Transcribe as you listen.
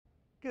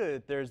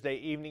Good Thursday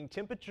evening.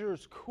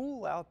 Temperatures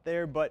cool out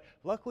there, but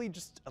luckily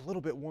just a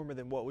little bit warmer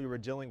than what we were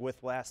dealing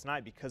with last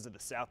night because of the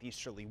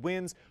southeasterly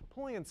winds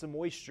pulling in some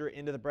moisture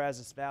into the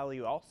Brazos Valley.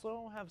 You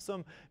also have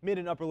some mid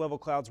and upper level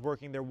clouds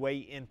working their way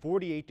in.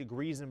 48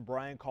 degrees in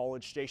Bryan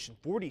College Station,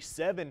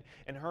 47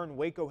 in Hearne.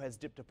 Waco has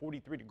dipped to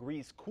 43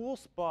 degrees. Cool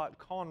spot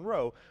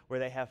Conroe, where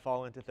they have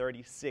fallen to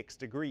 36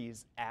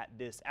 degrees at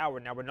this hour.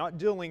 Now we're not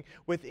dealing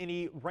with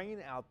any rain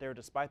out there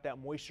despite that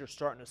moisture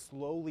starting to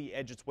slowly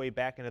edge its way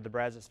back into the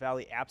Brazos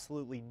Valley.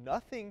 Absolutely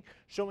nothing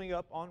showing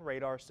up on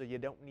radar, so you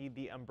don't need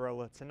the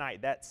umbrella tonight.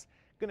 That's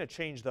going to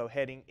change though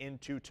heading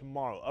into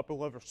tomorrow. Upper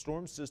level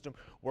storm system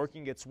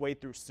working its way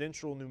through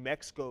central New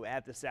Mexico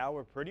at this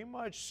hour, pretty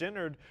much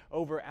centered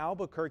over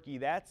Albuquerque.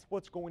 That's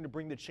what's going to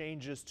bring the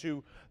changes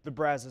to the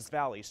Brazos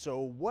Valley.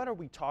 So what are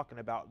we talking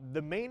about?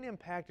 The main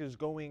impact is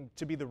going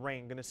to be the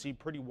rain. Going to see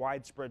pretty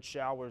widespread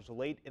showers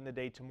late in the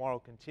day tomorrow,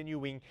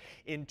 continuing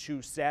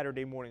into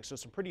Saturday morning. So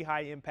some pretty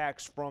high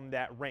impacts from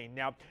that rain.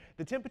 Now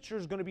the temperature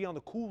is going to be on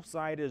the cool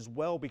side as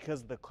well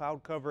because of the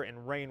cloud cover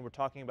and rain. We're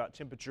talking about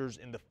temperatures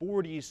in the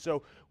 40s.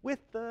 So with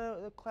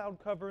the cloud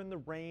cover and the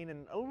rain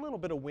and a little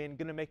bit of wind,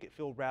 going to make it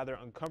feel rather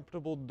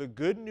uncomfortable. The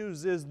good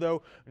news is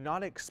though,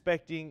 not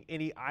expecting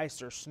any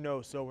ice or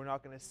snow, so we're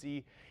not going to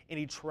see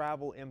any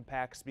travel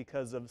impacts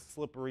because of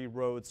slippery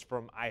roads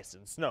from ice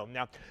and snow.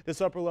 Now this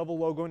upper level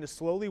low going to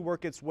slowly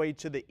work its way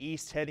to the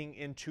east heading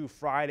into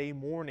Friday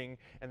morning,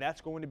 and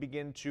that's going to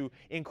begin to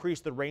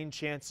increase the rain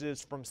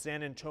chances from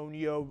San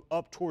Antonio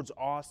up towards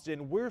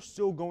Austin. We're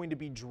still going to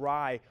be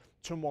dry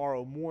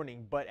tomorrow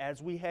morning, but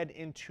as we head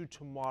into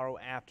tomorrow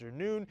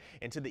afternoon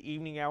into the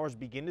evening hours,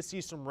 begin to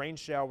see some rain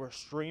showers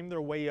stream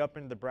their way up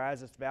into the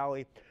Brazos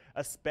Valley,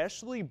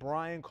 especially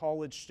Bryan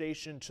College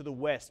Station to the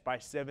west by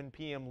 7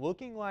 p.m.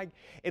 looking like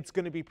it's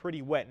going to be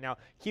pretty wet. Now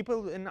keep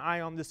an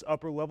eye on this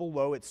upper level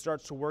low. It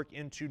starts to work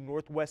into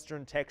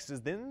northwestern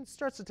Texas, then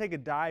starts to take a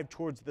dive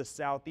towards the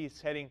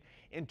southeast heading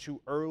into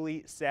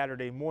early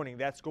Saturday morning.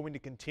 That's going to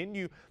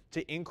continue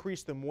to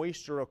increase the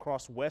moisture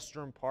across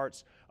western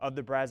parts of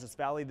the Brazos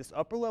Valley. This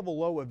upper level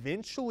low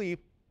eventually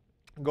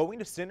going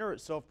to center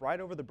itself right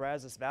over the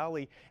Brazos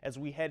Valley as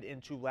we head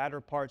into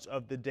latter parts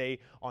of the day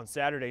on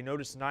Saturday.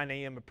 Notice 9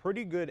 a.m. a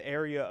pretty good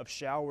area of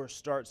showers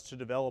starts to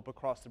develop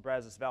across the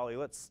Brazos Valley.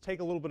 Let's take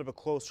a little bit of a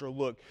closer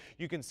look.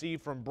 You can see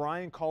from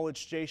Bryan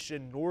College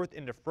Station north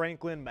into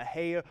Franklin,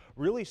 Mexia,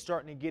 really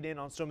starting to get in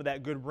on some of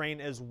that good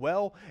rain, as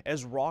well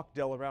as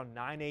Rockdale around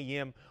 9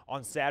 a.m.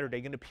 on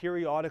Saturday. Going to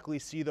periodically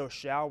see those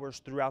showers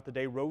throughout the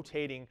day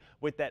rotating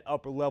with that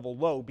upper level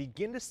low.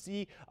 Begin to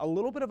see a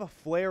little bit of a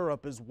flare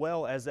up as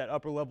well as that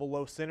upper level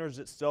low centers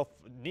itself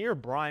near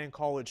Bryan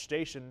College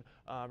Station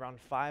around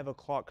 5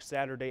 o'clock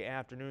Saturday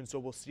afternoon. So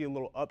we'll see a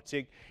little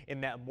uptick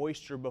in that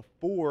moisture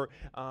before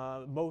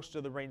most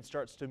of the rain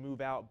starts to move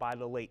out by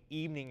the late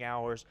evening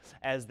hours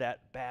as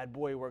that bad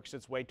boy works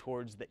its way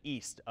towards the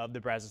east of the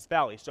Brazos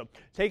Valley. So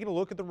taking a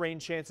look at the rain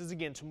chances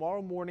again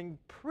tomorrow morning,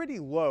 pretty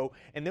low,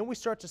 and then we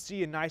start to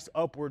see a nice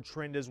upward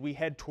trend as we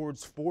head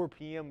towards 4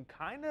 p.m.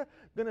 Kind of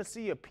going to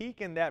see a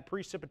peak in that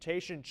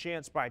precipitation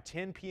chance by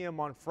 10 p.m.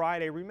 on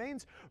Friday.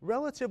 Remains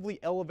relatively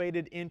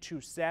elevated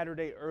into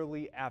Saturday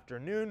early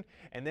afternoon,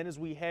 and then as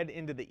we head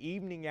into the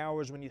evening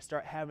hours, when you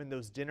start having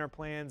those dinner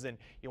plans and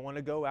you want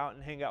to go out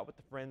and hang out with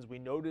the friends, we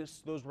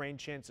notice those rain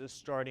chances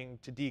starting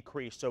to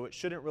decrease, so it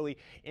shouldn't really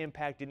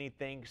impact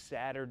anything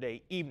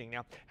Saturday evening.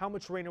 Now how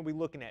much rain are we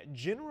looking at?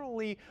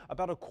 Generally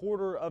about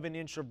 1/4 of an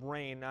inch of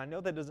rain. Now, I know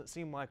that doesn't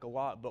seem like a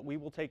lot, but we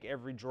will take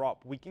every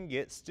drop we can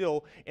get.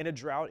 Still in a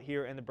drought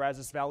here in the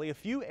Brazos Valley. A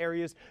few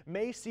areas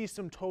may see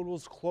some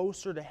totals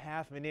closer to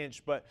 1/2 an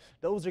inch, but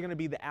those are going to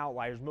be the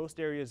outliers.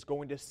 Most areas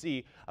going to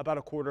see about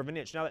 1/4 of an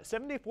inch. Now that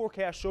 7-day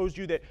forecast shows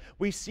you that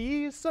we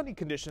see sunny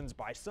conditions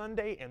by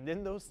Sunday, and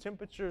then those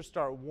temperatures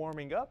start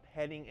warming up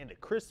heading into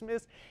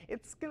Christmas.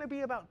 It's going to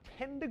be about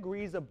 10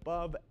 degrees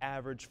above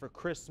average for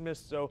Christmas,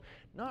 so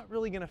not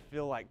really going to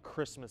feel like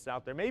Christmas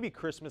out there. Maybe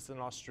Christmas in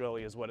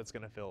Australia is what it's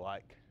going to feel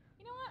like.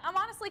 You know what? I'm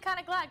honestly kind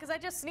of glad because I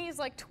just sneezed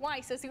like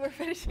twice as you were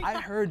finishing. I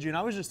heard you, and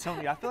I was just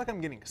telling you, I feel like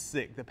I'm getting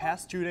sick. The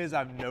past 2 days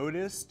I've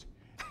noticed,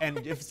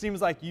 and it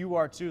seems like you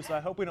are too, so I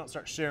hope we don't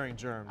start sharing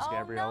germs,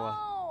 Gabriella.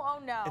 Oh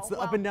no. It's the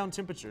up and down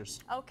temperatures.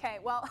 Okay,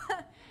 well,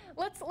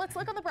 let's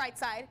look on the bright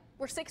side.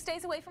 We're 6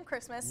 days away from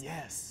Christmas.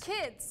 Yes.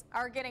 Kids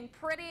are getting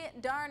pretty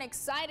darn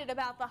excited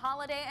about the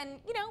holiday, and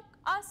you know,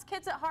 us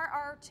kids at heart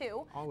are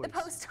too. Always. The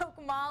Post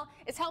Oak Mall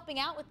is helping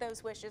out with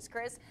those wishes,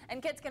 Chris,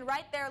 and kids can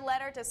write their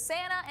letter to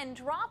Santa and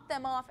drop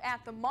them off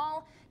at the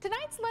mall.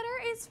 Tonight's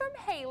letter is from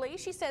Haley.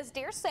 She says,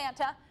 "Dear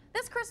Santa,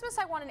 this Christmas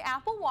I want an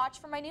Apple Watch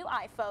for my new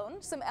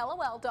iPhone, some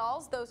LOL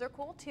dolls, those are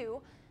cool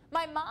too.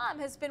 My mom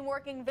has been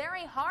working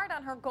very hard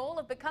on her goal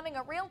of becoming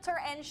a realtor,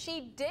 and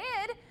she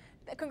did.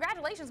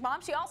 Congratulations, Mom.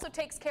 She also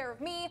takes care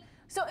of me.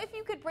 So if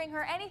you could bring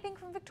her anything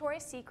from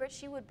Victoria's Secret,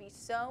 she would be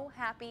so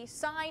happy.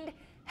 Signed,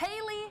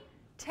 Haley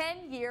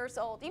 10 years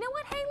old. You know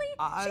what, Haley?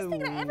 I She's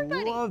thinking of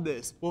everybody. love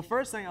this. Well,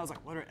 first thing I was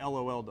like, what are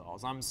LOL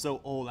dolls? I'm so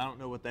old, I don't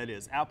know what that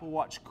is. Apple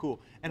Watch, cool.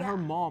 And her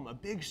mom, a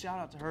big shout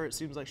out to her. It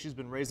seems like she's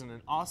been raising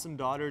an awesome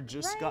daughter,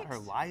 just got her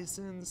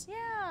license. Yeah.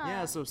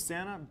 Yeah, so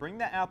Santa, bring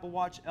that Apple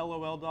Watch,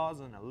 LOL dolls,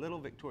 and a little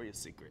Victoria's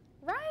Secret.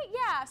 Right,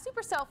 yeah,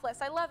 super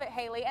selfless. I love it,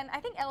 Haley. And I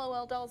think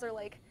LOL dolls are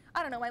like,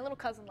 I don't know, my little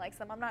cousin likes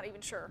them. I'm not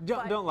even sure.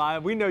 Don't lie,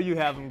 we know you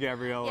have them,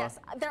 Gabriella. Yes,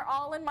 they're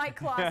all in my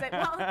closet.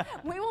 Well,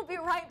 we will be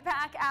right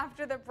back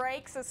after the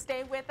break, so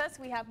stay with us.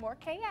 We have more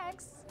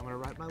KX. I'm gonna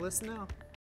write my list now.